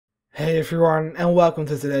Hey everyone, and welcome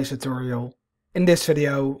to today's tutorial. In this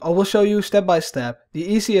video I will show you step by step the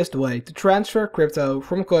easiest way to transfer crypto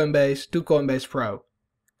from Coinbase to Coinbase Pro.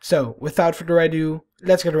 So without further ado,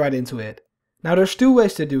 let's get right into it. Now there's two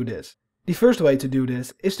ways to do this. The first way to do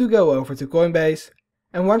this is to go over to Coinbase,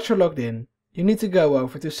 and once you're logged in, you need to go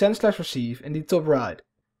over to send/receive in the top right.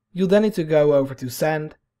 You'll then need to go over to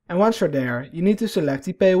send, and once you're there you need to select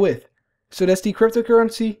the pay with. So that's the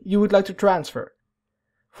cryptocurrency you would like to transfer.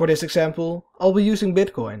 For this example, I'll be using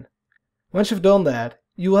Bitcoin. Once you've done that,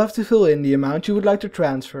 you will have to fill in the amount you would like to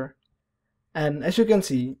transfer. And as you can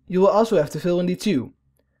see, you will also have to fill in the two.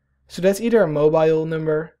 So that's either a mobile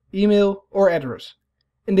number, email, or address.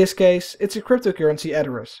 In this case, it's a cryptocurrency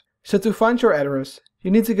address. So to find your address, you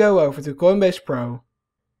need to go over to Coinbase Pro,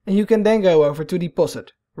 and you can then go over to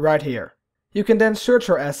deposit, right here. You can then search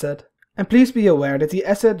your asset, and please be aware that the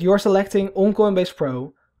asset you're selecting on Coinbase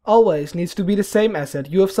Pro always needs to be the same asset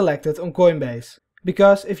you have selected on Coinbase.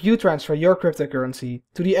 Because if you transfer your cryptocurrency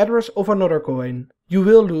to the address of another coin, you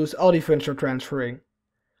will lose all the funds you're transferring.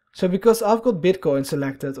 So because I've got Bitcoin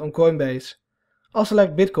selected on Coinbase, I'll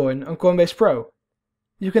select Bitcoin on Coinbase Pro.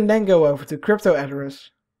 You can then go over to crypto address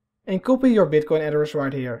and copy your Bitcoin address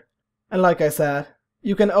right here. And like I said,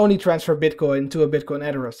 you can only transfer Bitcoin to a Bitcoin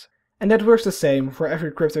address. And that works the same for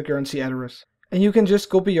every cryptocurrency address. And you can just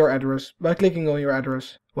copy your address by clicking on your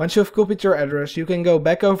address. Once you've copied your address, you can go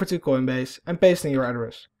back over to Coinbase and paste in your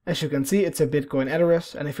address. As you can see, it's a Bitcoin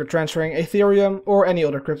address, and if you're transferring ethereum or any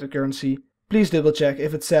other cryptocurrency, please double check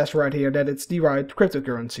if it says right here that it's the right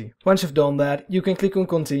cryptocurrency. Once you've done that, you can click on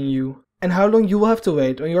continue, and how long you will have to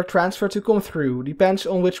wait on your transfer to come through depends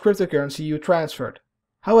on which cryptocurrency you transferred.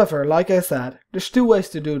 However, like I said, there's two ways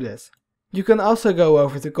to do this. You can also go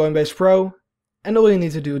over to Coinbase Pro, and all you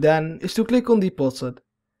need to do then is to click on deposit.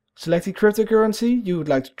 Select the cryptocurrency you would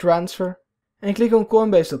like to transfer and click on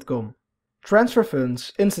coinbase.com. Transfer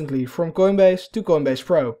funds instantly from Coinbase to Coinbase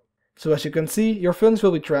Pro. So as you can see, your funds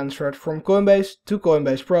will be transferred from Coinbase to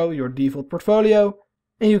Coinbase Pro, your default portfolio,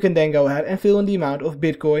 and you can then go ahead and fill in the amount of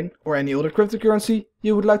Bitcoin or any other cryptocurrency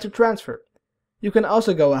you would like to transfer. You can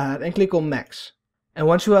also go ahead and click on max. And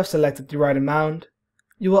once you have selected the right amount,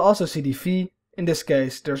 you will also see the fee. In this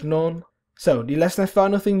case there's none. So the last and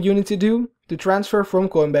final thing you need to do to transfer from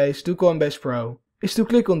Coinbase to Coinbase Pro is to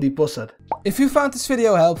click on deposit. If you found this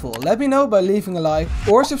video helpful, let me know by leaving a like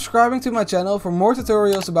or subscribing to my channel for more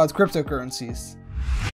tutorials about cryptocurrencies.